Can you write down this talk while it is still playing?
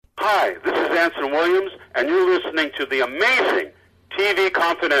Hi, this is Anson Williams, and you're listening to the amazing TV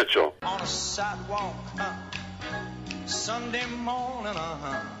Confidential. On a sidewalk, Sunday morning,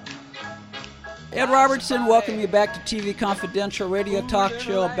 Ed Robertson, welcome you back to TV Confidential, radio talk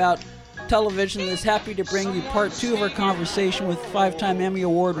show about television that is happy to bring you part two of our conversation with five-time Emmy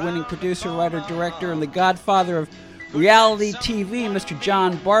Award-winning producer, writer, director, and the godfather of reality TV, Mr.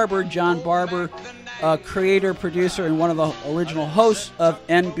 John Barber. John Barber, creator, producer, and one of the original hosts of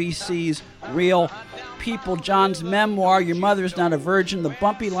NBC's Real People. John's memoir, Your Mother's Not a Virgin, The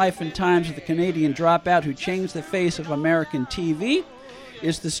Bumpy Life and Times of the Canadian Dropout Who Changed the Face of American TV,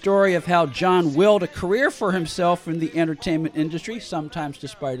 is the story of how John willed a career for himself in the entertainment industry, sometimes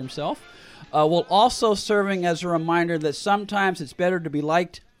despite himself, while also serving as a reminder that sometimes it's better to be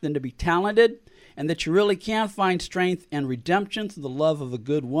liked than to be talented, and that you really can find strength and redemption through the love of a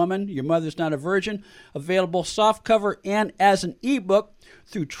good woman. Your Mother's Not a Virgin, available softcover and as an ebook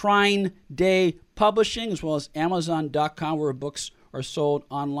through Trine Day Publishing, as well as Amazon.com, where books are sold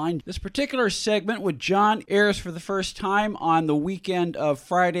online. This particular segment with John airs for the first time on the weekend of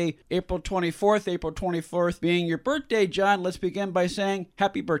Friday, April 24th. April 24th being your birthday, John. Let's begin by saying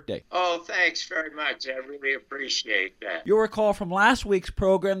happy birthday. Oh, thanks very much. I really appreciate that. You'll recall from last week's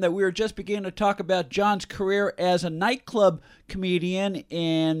program that we were just beginning to talk about John's career as a nightclub comedian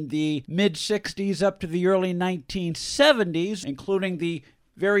in the mid-'60s up to the early 1970s, including the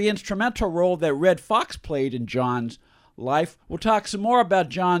very instrumental role that Red Fox played in John's life. We'll talk some more about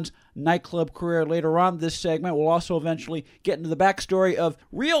John's nightclub career later on this segment. We'll also eventually get into the backstory of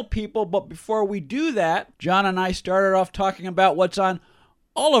Real People, but before we do that, John and I started off talking about what's on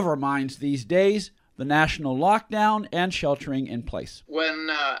all of our minds these days, the national lockdown and sheltering in place. When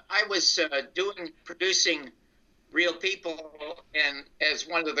I was producing Real People, and as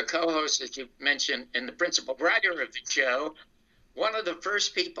one of the co-hosts, as you mentioned, and the principal writer of the show, one of the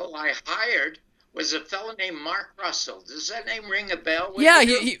first people I hired was a fellow named Mark Russell. Does that name ring a bell? Yeah,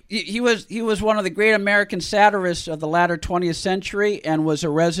 he was one of the great American satirists of the latter 20th century and was a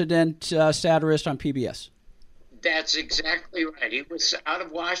resident satirist on PBS. That's exactly right. He was out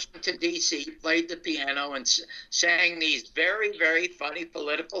of Washington, D.C., played the piano and sang these very, very funny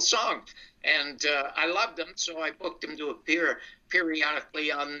political songs. And I loved them, so I booked him to appear periodically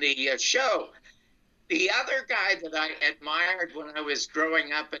on the show. The other guy that I admired when I was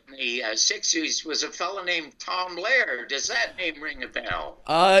growing up in the 60s was a fellow named Tom Lehrer. Does that name ring a bell?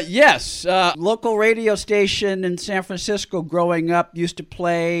 Yes. Local radio station in San Francisco growing up used to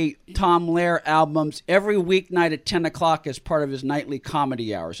play Tom Lehrer albums every weeknight at 10 o'clock as part of his nightly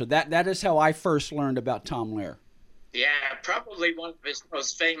comedy hour. So that is how I first learned about Tom Lehrer. Yeah, probably one of his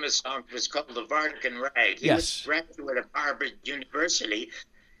most famous songs was called The Varnican Rag. He was a graduate of Harvard University.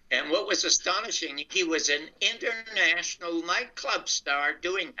 And what was astonishing, he was an international nightclub star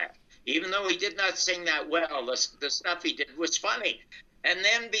doing that. Even though he did not sing that well, the stuff he did was funny. And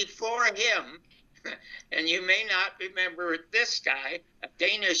then before him, and you may not remember this guy, a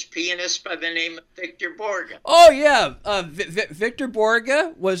Danish pianist by the name of Victor Borge. Oh, yeah. Victor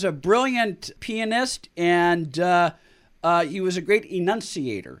Borge was a brilliant pianist, and he was a great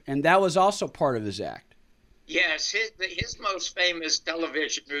enunciator, and that was also part of his act. Yes, his most famous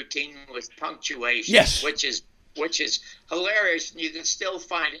television routine was punctuation, yes, which is hilarious, and you can still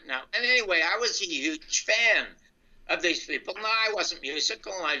find it now. And anyway, I was a huge fan of these people. No, I wasn't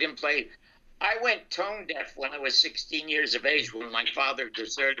musical. I didn't play. I went tone deaf when I was 16 years of age when my father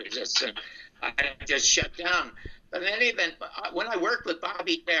deserted us, and I just shut down. But in any event, when I worked with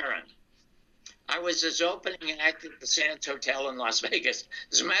Bobby Darin, I was his opening act at the Sands Hotel in Las Vegas.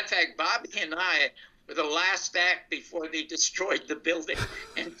 As a matter of fact, Bobby and I were the last act before they destroyed the building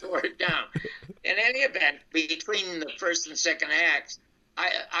and tore it down. In any event, between the first and second acts,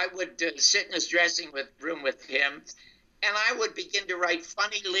 I would sit in his dressing room with him, and I would begin to write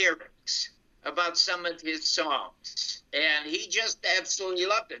funny lyrics about some of his songs. And he just absolutely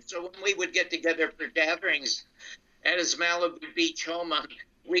loved it. So when we would get together for gatherings at his Malibu Beach home on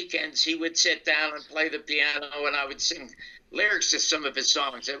weekends, he would sit down and play the piano, and I would sing lyrics to some of his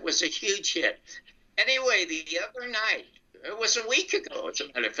songs. It was a huge hit. Anyway, the other night, it was a week ago, as a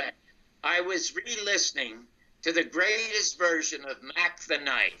matter of fact, I was re-listening to the greatest version of Mac the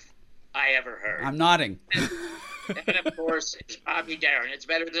Knife I ever heard. I'm nodding. And of course, it's Bobby Darin. It's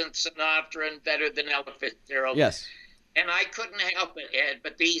better than Sinatra and better than Ella Fitzgerald. Yes. And I couldn't help it, Ed,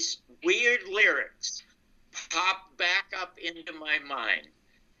 but these weird lyrics popped back up into my mind.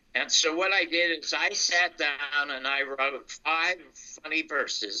 And so what I did is I sat down and I wrote 5 funny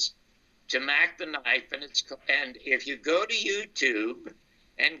verses to Mac the Knife, and if you go to YouTube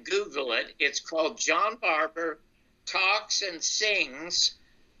and Google it, it's called John Barber Talks and Sings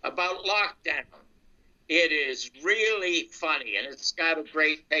about lockdown. It is really funny, and it's got a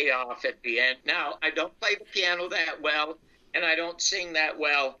great payoff at the end. Now, I don't play the piano that well, and I don't sing that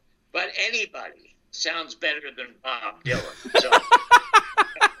well, but anybody sounds better than Bob Dylan. So,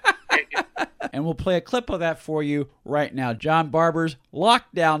 and we'll play a clip of that for you right now. John Barber's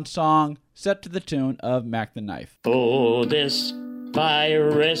Lockdown song, set to the tune of Mac the Knife. Oh, this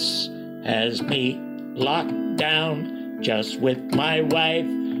virus has me locked down, just with my wife,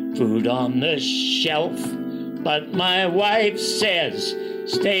 food on the shelf. But my wife says,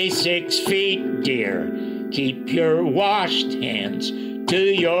 stay 6 feet, dear. Keep your washed hands to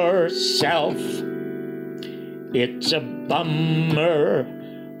yourself. It's a bummer.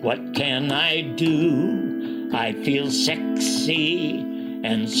 What can I do? I feel sexy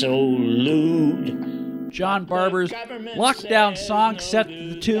and so lewd. John Barber's Lockdown song, set to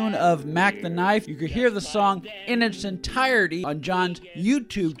the tune of Mac the Knife. You could hear the song in its entirety on John's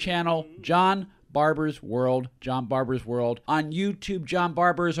YouTube channel, John Barber's World. John Barber's World. On YouTube, John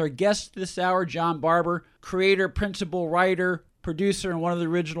Barber is our guest this hour. John Barber, creator, principal writer, producer, and one of the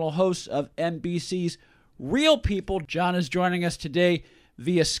original hosts of NBC's Real People. John is joining us today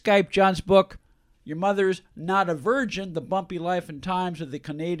via Skype. John's book, Your Mother's Not a Virgin, The Bumpy Life and Times of the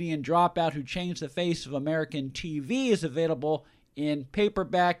Canadian Dropout Who Changed the Face of American TV, is available in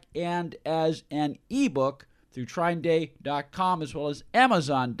paperback and as an ebook through TrineDay.com as well as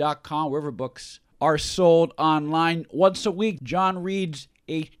Amazon.com, wherever books are sold online. Once a week, John reads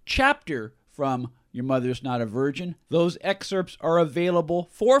a chapter from Your Mother's Not a Virgin. Those excerpts are available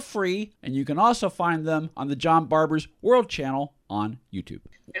for free, and you can also find them on the John Barber's World channel on YouTube.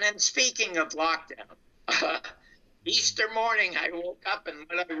 And then speaking of lockdown, Easter morning I woke up and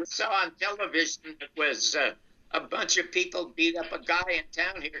what I saw on television was a bunch of people beat up a guy in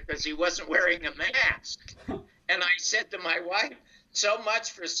town here because he wasn't wearing a mask. And I said to my wife, so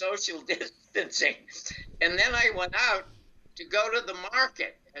much for social distancing. And then I went out to go to the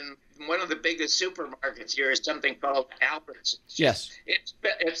market. And one of the biggest supermarkets here is something called Albertsons. Yes.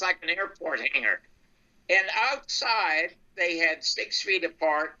 It's like an airport hangar. And outside, they had 6 feet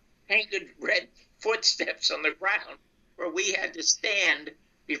apart, painted red footsteps on the ground where we had to stand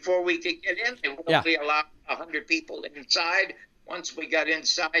before we could get in. They would only allow 100 people inside. Once we got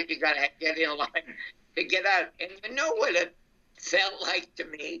inside, you got to get in line to get out. And you know what it felt like to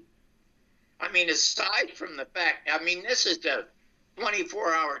me? I mean, aside from the fact, I mean, this is the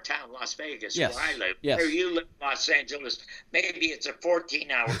 24-hour town, Las Vegas, yes. where I live. Yes. Where you live in Los Angeles, maybe it's a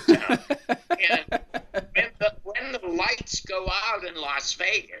 14-hour town. And when the lights go out in Las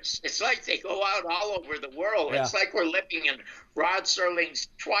Vegas, it's like they go out all over the world. Yeah. It's like we're living in Rod Serling's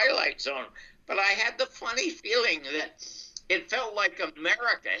Twilight Zone. But I had the funny feeling that it felt like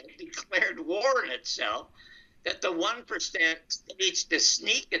America had declared war on itself, that the 1% staged a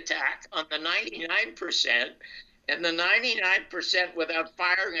sneak attack on the 99%, and the 99% without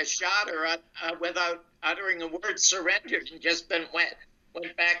firing a shot or without uttering a word surrendered and just went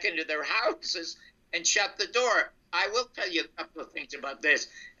back into their houses and shut the door. I will tell you a couple of things about this,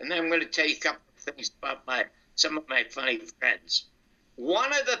 and then I'm going to tell you a couple of things about some of my funny friends.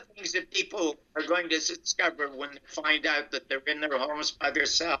 One of the things that people are going to discover when they find out that they're in their homes by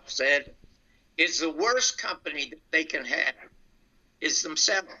themselves, Ed, is the worst company that they can have is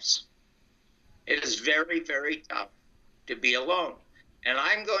themselves. It is very, very tough to be alone. And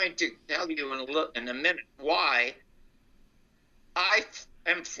I'm going to tell you in a minute why I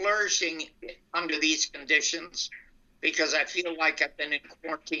am flourishing under these conditions, because I feel like I've been in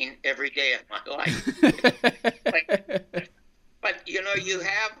quarantine every day of my life. But, you know, you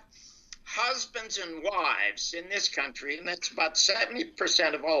have husbands and wives in this country, and that's about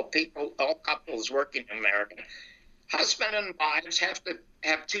 70% of all couples working in America. Husband and wives have to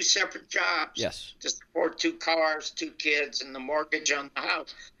have 2 separate jobs to support 2 cars, 2 kids, and the mortgage on the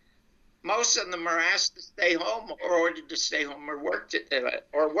house. Most of them are asked to stay home or ordered to stay home or work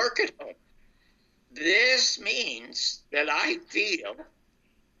at home. This means that I feel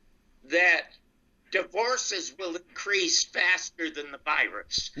that divorces will increase faster than the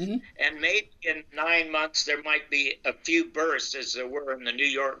virus. Mm-hmm. And maybe in 9 months there might be a few bursts as there were in the New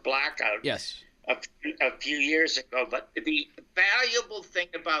York blackout a few years ago. But the valuable thing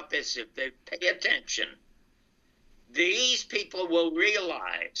about this, if they pay attention, these people will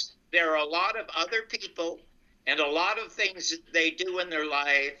realize there are a lot of other people and a lot of things that they do in their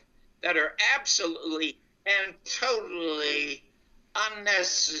life that are absolutely and totally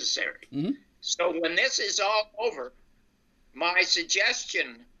unnecessary. Mm-hmm. So when this is all over, my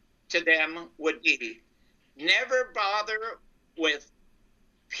suggestion to them would be never bother with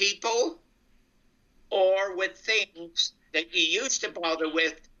people or with things that you used to bother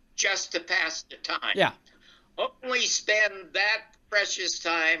with just to pass the time. Yeah. Only spend that precious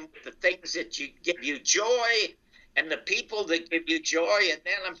time with the things that give you joy and the people that give you joy. And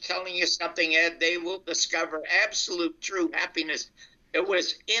then I'm telling you something, Ed, they will discover absolute true happiness. It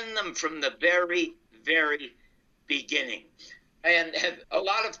was in them from the very, very beginning. And a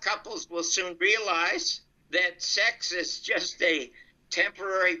lot of couples will soon realize that sex is just a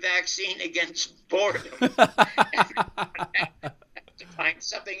temporary vaccine against boredom. To find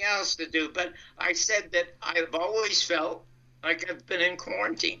something else to do. But I said that I've always felt like I've been in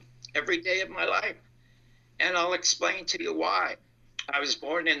quarantine every day of my life. And I'll explain to you why. I was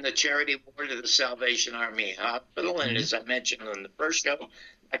born in the charity ward of the Salvation Army Hospital, and as I mentioned in the first show,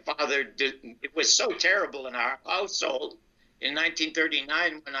 my father it was so terrible in our household. In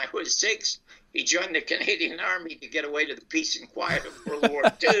 1939, when I was 6, he joined the Canadian Army to get away to the peace and quiet of World War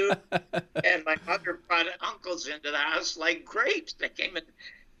II. And my mother brought uncles into the house like grapes. They came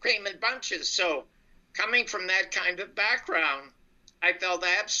in bunches. So coming from that kind of background, I felt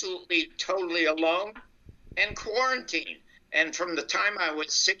absolutely, totally alone and quarantined. And from the time I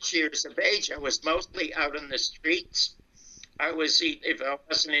was 6 years of age, I was mostly out on the streets. I was, if I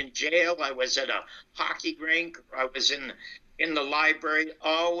wasn't in jail, I was at a hockey rink, or I was in the library,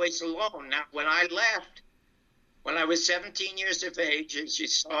 always alone. Now, when I left, when I was 17 years of age, as you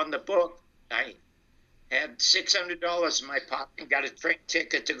saw in the book, I had $600 in my pocket and got a train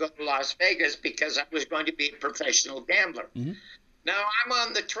ticket to go to Las Vegas because I was going to be a professional gambler. Mm-hmm. Now, I'm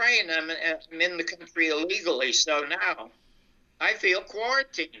on the train. I'm in the country illegally, so now I feel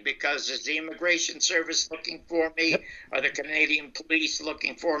quarantined because there's the Immigration Service looking for me, or the Canadian Police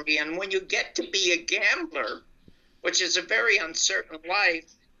looking for me. And when you get to be a gambler, which is a very uncertain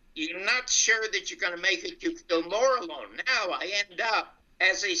life, you're not sure that you're going to make it. You feel more alone. Now I end up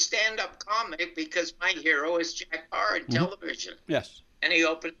as a stand-up comic because my hero is Jack Paar in television. Yes. And he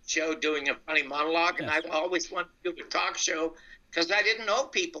opened the show doing a funny monologue, and I always wanted to do a talk show because I didn't know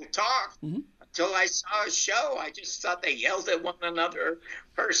people talk until I saw a show. I just thought they yelled at one another,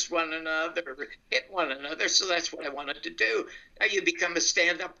 cursed one another, hit one another, so that's what I wanted to do. Now you become a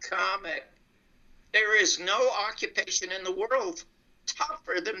stand-up comic. There is no occupation in the world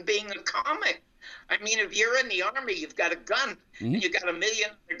tougher than being a comic. I mean, if you're in the Army, you've got a gun, and you've got a million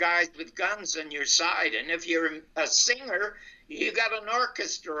other guys with guns on your side. And if you're a singer, you got an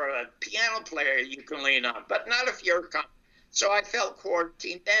orchestra or a piano player you can lean on, but not if you're a comic. So I felt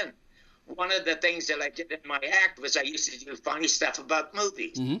quarantined then. One of the things that I did in my act was I used to do funny stuff about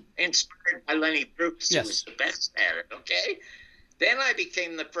movies, inspired by Lenny Bruce, who was the best at it, okay? Then I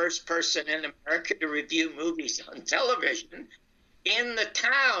became the first person in America to review movies on television in the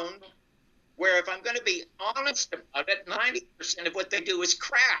town where, if I'm going to be honest about it, 90% of what they do is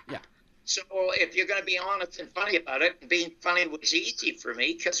crap. Yeah. So if you're going to be honest and funny about it, and being funny was easy for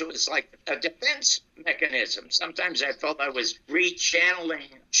me because it was like a defense mechanism. Sometimes I felt I was rechanneling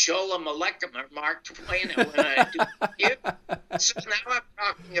Sholem Aleichem or Mark Twain when I do review. So now I'm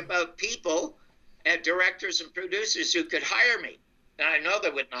talking about people and directors and producers who could hire me. And I know they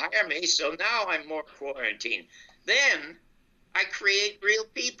wouldn't hire me, so now I'm more quarantined. Then I create real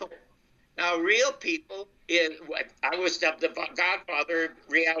people. Now, real people is what I was dubbed the godfather of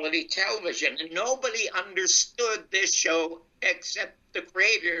reality television, and nobody understood this show except the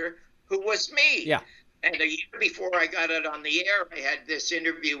creator, who was me. Yeah. And a year before I got it on the air, I had this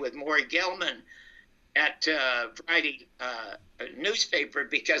interview with Maury Gelman at Friday newspaper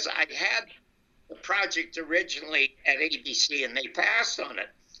because I had the project originally at ABC, and they passed on it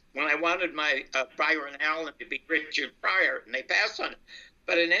when I wanted my Byron Allen to be Richard Pryor, and they passed on it.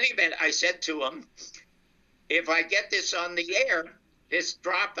 But in any event, I said to him, if I get this on the air, this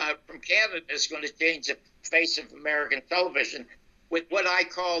dropout from Canada is going to change the face of American television with what I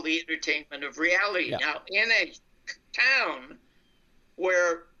call the entertainment of reality. Yeah. Now, in a town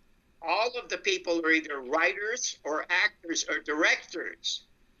where all of the people are either writers or actors or directors,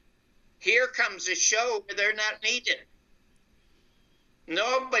 here comes a show where they're not needed.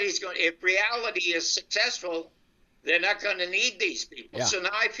 Nobody's going to, if reality is successful, they're not going to need these people. Yeah. So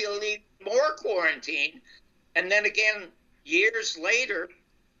now I feel even more quarantined. And then again, years later,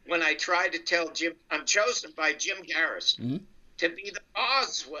 when I tried to tell Jim, I'm chosen by Jim Garrison to be the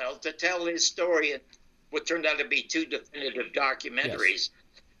Boswell to tell his story in what turned out to be 2 definitive documentaries.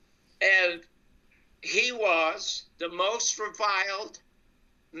 Yes. And he was the most reviled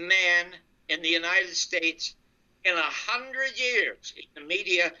man in the United States in 100 years in the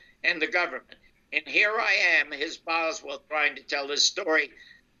media and the government. And here I am, his Boswell, trying to tell his story.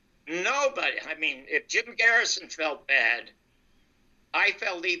 Nobody, I mean, if Jim Garrison felt bad, I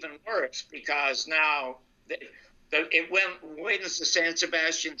felt even worse because now It wins the San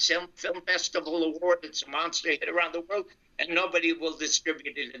Sebastian Film Festival Award. It's a monster hit around the world, and nobody will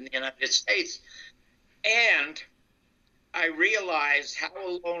distribute it in the United States. And I realized how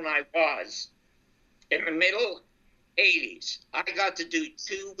alone I was. In the middle 80s, I got to do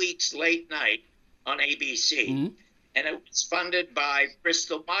 2 weeks late night on ABC, and it was funded by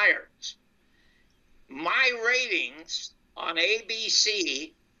Bristol Myers. My ratings on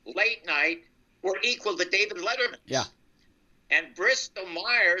ABC late night were equal to David Letterman's. Yeah. And Bristol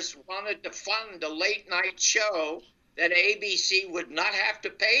Myers wanted to fund a late night show that ABC would not have to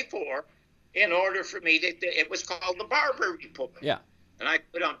pay for in order for me to, it was called The Barber Report. Yeah. And I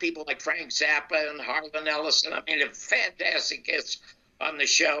put on people like Frank Zappa and Harlan Ellison. I mean, a fantastic guests on the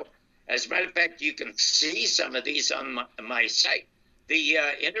show. As a matter of fact, you can see some of these on my site. The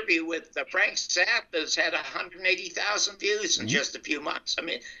interview with Frank Zappa has had 180,000 views in just a few months. I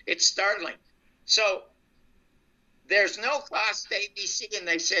mean, it's startling. So there's no cost to ABC, and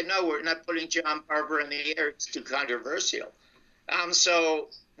they said, no, we're not putting John Barber in the air. It's too controversial. So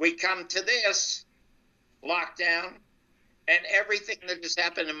we come to this lockdown, and everything that has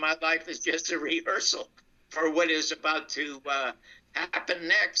happened in my life is just a rehearsal for what is about to happen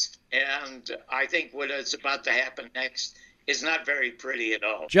next. And I think what is about to happen next is not very pretty at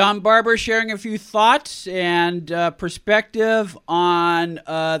all. John Barber sharing a few thoughts and perspective on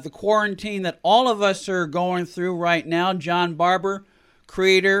the quarantine that all of us are going through right now. John Barber,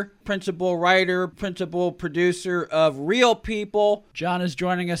 creator, principal writer, principal producer of Real People. John is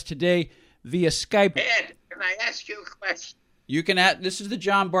joining us today via Skype. Ed, can I ask you a question? You can ask. This is the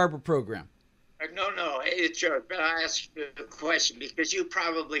John Barber program. No, it's yours. But I ask you a question because you've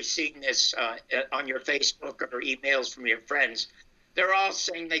probably seen this on your Facebook or emails from your friends. They're all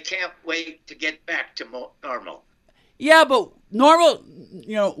saying they can't wait to get back to normal. Yeah, but normal,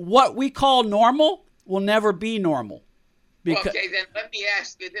 what we call normal will never be normal. Okay, then let me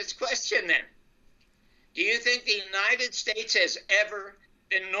ask you this question then. Do you think the United States has ever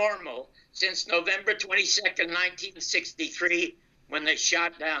been normal since November 22nd, 1963, when they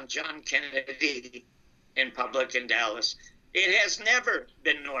shot down John Kennedy in public in Dallas? It has never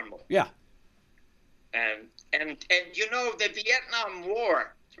been normal. Yeah. And the Vietnam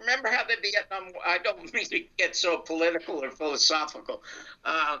War, remember how the Vietnam War, I don't mean to get so political or philosophical.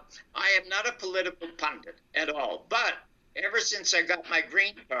 I am not a political pundit at all. But ever since I got my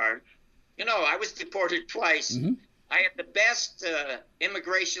green card, I was deported twice. Mm-hmm. I had the best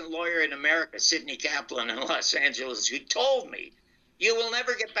immigration lawyer in America, Sidney Kaplan in Los Angeles, who told me, you will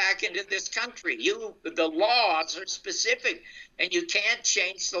never get back into this country. The laws are specific, and you can't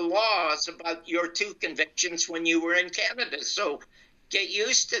change the laws about your 2 convictions when you were in Canada. So get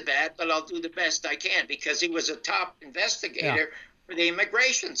used to that, but I'll do the best I can, because he was a top investigator for the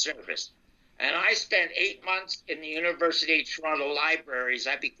Immigration Service. And I spent 8 months in the University of Toronto libraries.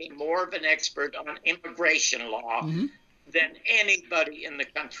 I became more of an expert on immigration law than anybody in the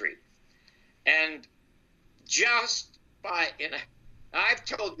country. And just I've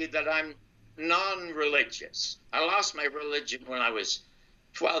told you that I'm non-religious. I lost my religion when I was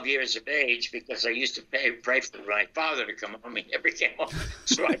 12 years of age because I used to pray for my father to come home. He never came home.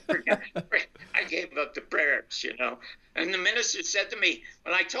 So I gave up the prayers, And the minister said to me,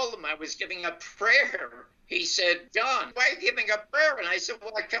 when I told him I was giving up prayer, he said, John, why are you giving up prayer? And I said,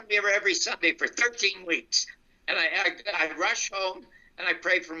 well, I come here every Sunday for 13 weeks. And I rush home and I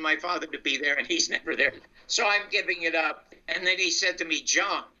pray for my father to be there, and he's never there. So I'm giving it up. And then he said to me,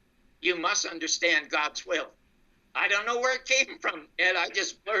 John, you must understand God's will. I don't know where it came from, Ed. I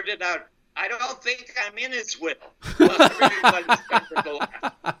just blurted out, I don't think I'm in his will. Well, everybody started to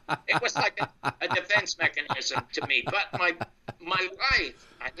laugh. It was like a defense mechanism to me. But my life,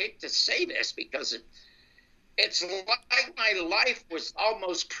 I hate to say this because it's like my life was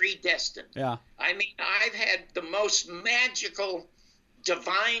almost predestined. Yeah. I mean, I've had the most magical,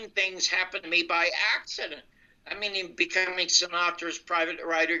 divine things happen to me by accident. I mean, in becoming Sinatra's private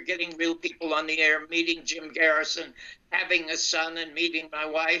writer, getting Real People on the air, meeting Jim Garrison, having a son and meeting my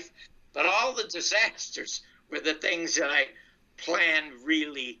wife. But all the disasters were the things that I planned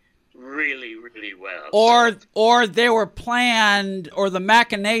really, really, really well. Or they were planned, or the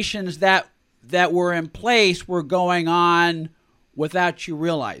machinations that were in place were going on without you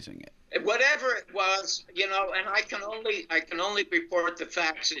realizing it. Whatever it was, and I can only report the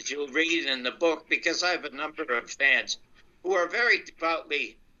facts as you'll read in the book, because I have a number of fans who are very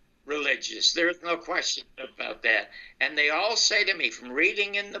devoutly religious. There's no question about that. And they all say to me, from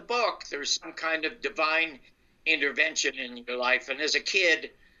reading in the book, there's some kind of divine intervention in your life. And as a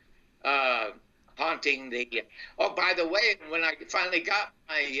kid, haunting the... Oh, by the way, when I finally got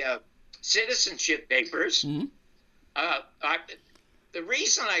my citizenship papers, The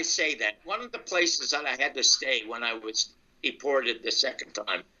reason I say that, one of the places that I had to stay when I was deported the second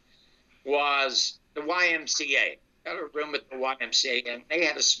time was the YMCA. Got a room at the YMCA, and they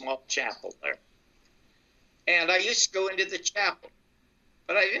had a small chapel there. And I used to go into the chapel,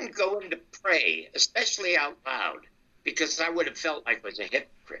 but I didn't go in to pray, especially out loud, because I would have felt like I was a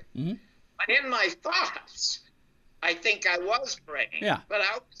hypocrite. Mm-hmm. But in my thoughts, I think I was praying. Yeah. But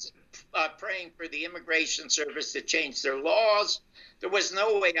I was praying for the Immigration Service to change their laws. There was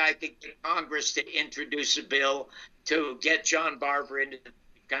no way I could get Congress to introduce a bill to get John Barber into the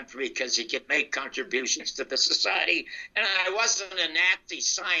country because he could make contributions to the society. And I wasn't a Nazi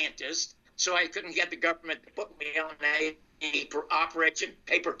scientist, so I couldn't get the government to put me on a Operation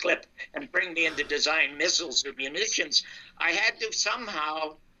Paperclip and bring me in to design missiles or munitions. I had to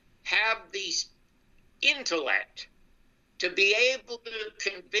somehow have the intellect to be able to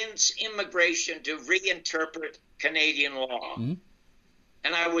convince immigration to reinterpret Canadian law. Mm-hmm.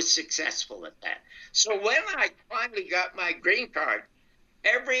 And I was successful at that. So when I finally got my green card,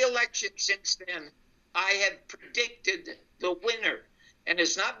 every election since then, I had predicted the winner. And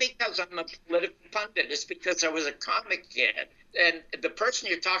it's not because I'm a political pundit. It's because I was a comic kid. And the person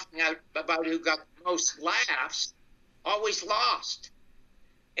you're talking about who got the most laughs always lost.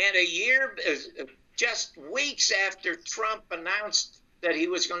 And a year, just weeks after Trump announced that he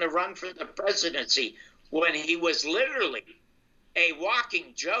was going to run for the presidency, when he was literally a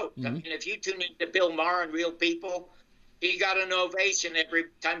walking joke. Mm-hmm. I mean, if you tune into Bill Maher and Real People, he got an ovation every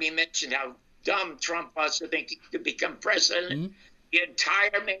time he mentioned how dumb Trump was to think he could become president. Mm-hmm. The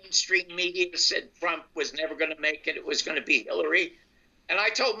entire mainstream media said Trump was never going to make it. It was going to be Hillary. And I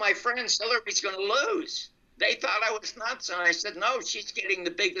told my friends, Hillary's going to lose. They thought I was nuts. And I said, no, she's getting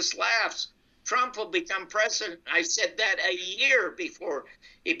the biggest laughs. Trump will become president. I said that a year before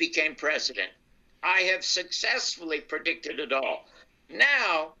he became president. I have successfully predicted it all.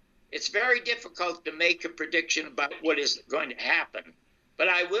 Now, it's very difficult to make a prediction about what is going to happen. But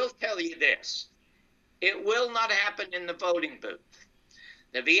I will tell you this. It will not happen in the voting booth.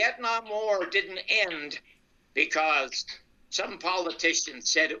 The Vietnam War didn't end because some politician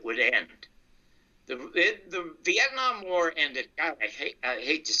said it would end. The Vietnam War ended, God, I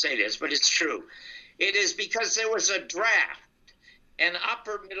hate to say this, but it's true. It is because there was a draft, and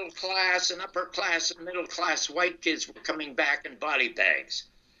upper middle class and upper class and middle class white kids were coming back in body bags.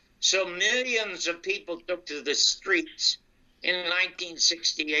 So millions of people took to the streets in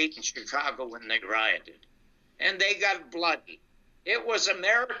 1968 in Chicago when they rioted, and they got bloody. It was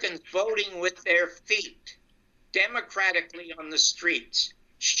Americans voting with their feet, democratically on the streets,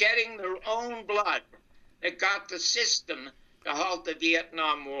 shedding their own blood that got the system to halt the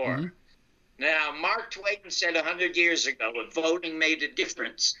Vietnam War. Mm-hmm. Now, Mark Twain said 100 years ago, if voting made a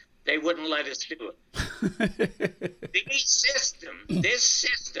difference, they wouldn't let us do it. This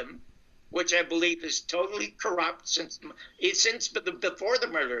system, which I believe is totally corrupt since before the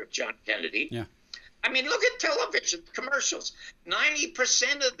murder of John Kennedy. Yeah. I mean, look at television commercials.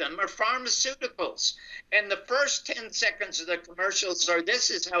 90% of them are pharmaceuticals. And the first 10 seconds of the commercials are, this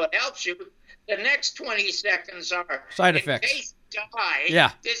is how it helps you. The next 20 seconds are side effects. In case you die,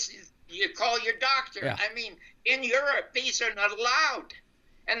 yeah. You call your doctor. Yeah. I mean, in Europe, these are not allowed.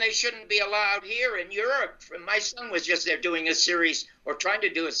 And they shouldn't be allowed here in Europe. My son was just there doing a series, or trying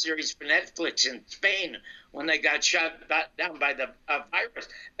to do a series for Netflix in Spain when they got shut down by the virus.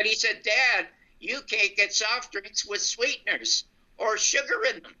 But he said, Dad, you can't get soft drinks with sweeteners or sugar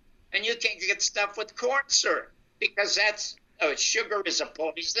in them. And you can't get stuff with corn syrup because sugar is a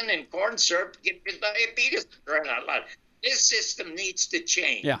poison and corn syrup gives you diabetes. This system needs to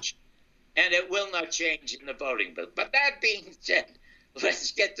change. Yeah. And it will not change in the voting booth. But that being said,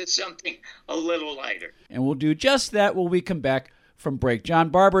 let's get to something a little lighter. And we'll do just that when we come back from break. John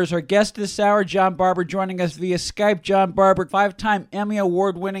Barber is our guest this hour. John Barber joining us via Skype. John Barber, 5-time Emmy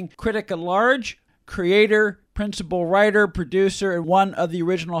Award-winning critic at large, creator, principal writer, producer, and one of the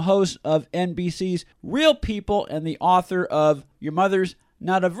original hosts of NBC's Real People, and the author of Your Mother's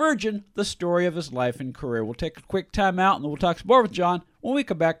Not a Virgin, the story of his life and career. We'll take a quick time out, and then we'll talk some more with John when we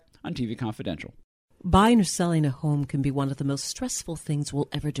come back on TV Confidential. Buying or selling a home can be one of the most stressful things we'll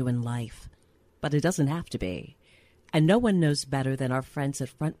ever do in life, but it doesn't have to be. And no one knows better than our friends at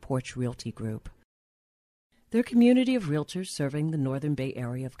Front Porch Realty Group. They're a community of realtors serving the Northern Bay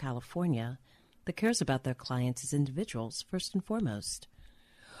Area of California that cares about their clients as individuals first and foremost.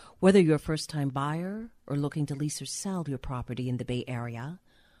 Whether you're a first-time buyer or looking to lease or sell your property in the Bay Area,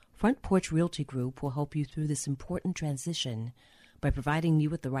 Front Porch Realty Group will help you through this important transition by providing you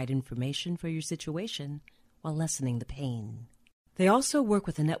with the right information for your situation while lessening the pain. They also work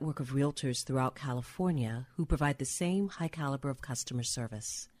with a network of realtors throughout California who provide the same high caliber of customer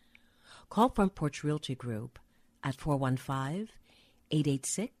service. Call Front Porch Realty Group at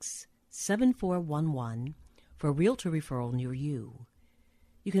 415-886-7411 for a realtor referral near you.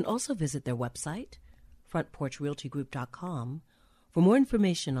 You can also visit their website, frontporchrealtygroup.com, for more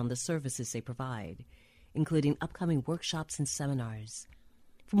information on the services they provide, including upcoming workshops and seminars.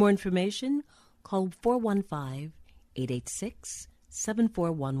 For more information, call 415-886-7411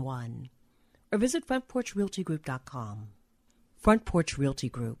 or visit frontporchrealtygroup.com. Front Porch Realty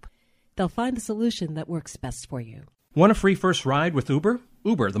Group. They'll find the solution that works best for you. Want a free first ride with Uber?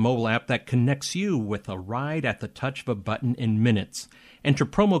 Uber, the mobile app that connects you with a ride at the touch of a button in minutes. Enter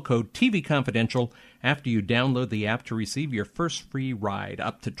promo code TV Confidential after you download the app to receive your first free ride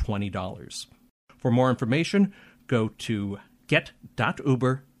up to $20. For more information, go to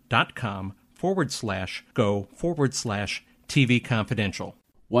get.uber.com/go/TV Confidential.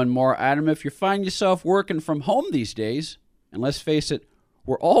 One more item: if you find yourself working from home these days, and let's face it,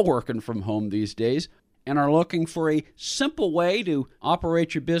 we're all working from home these days, and are looking for a simple way to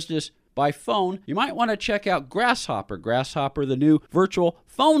operate your business by phone, you might want to check out Grasshopper. Grasshopper, the new virtual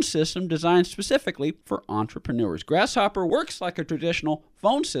phone system designed specifically for entrepreneurs. Grasshopper works like a traditional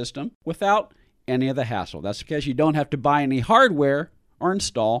phone system without any of the hassle. That's because you don't have to buy any hardware or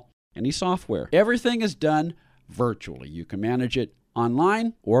install any software. Everything is done virtually. You can manage it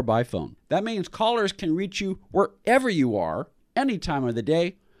online or by phone. That means callers can reach you wherever you are, any time of the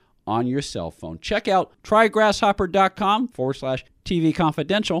day, on your cell phone. Check out trygrasshopper.com/TV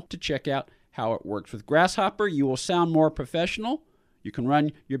Confidential to check out how it works. With Grasshopper, you will sound more professional. You can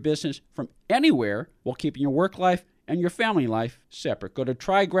run your business from anywhere while keeping your work life and your family life separate. Go to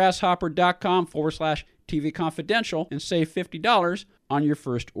trygrasshopper.com/TV Confidential and save $50 on your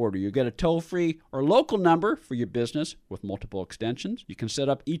first order. You get a toll-free or local number for your business with multiple extensions. You can set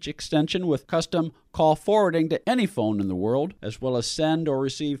up each extension with custom call forwarding to any phone in the world, as well as send or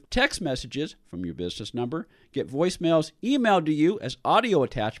receive text messages from your business number, get voicemails emailed to you as audio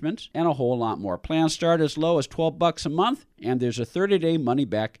attachments, and a whole lot more. Plans start as low as $12 a month, and there's a 30-day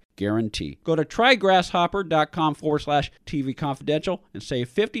money-back guarantee. Go to trygrasshopper.com/TV Confidential and save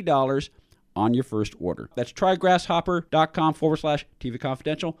 $50 on your first order. That's trygrasshopper.com/TV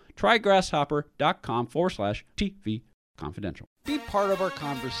Confidential. Trygrasshopper.com/TV Confidential. Be part of our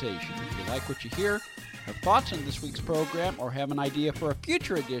conversation. If you like what you hear, have thoughts on this week's program, or have an idea for a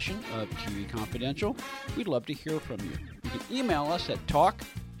future edition of TV Confidential, we'd love to hear from you. You can email us at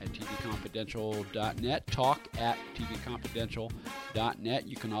talk@tvconfidential.net, talk@tvconfidential.net.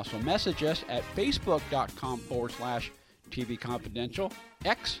 You can also message us at facebook.com/TV Confidential,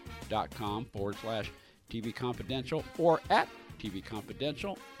 x.com/TV Confidential, or at TV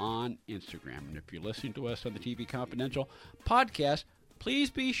Confidential on Instagram. And if you're listening to us on the TV Confidential podcast, please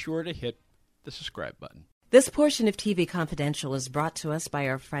be sure to hit the subscribe button. This portion of TV Confidential is brought to us by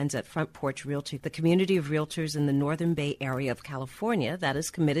our friends at Front Porch Realty, the community of realtors in the Northern Bay area of California that is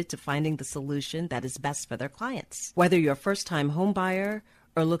committed to finding the solution that is best for their clients. Whether you're a first-time home buyer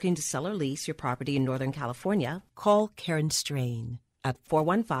or looking to sell or lease your property in Northern California, call Karen Strain at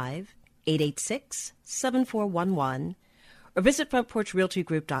 415-886-7411 or visit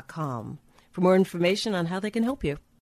frontporchrealtygroup.com for more information on how they can help you.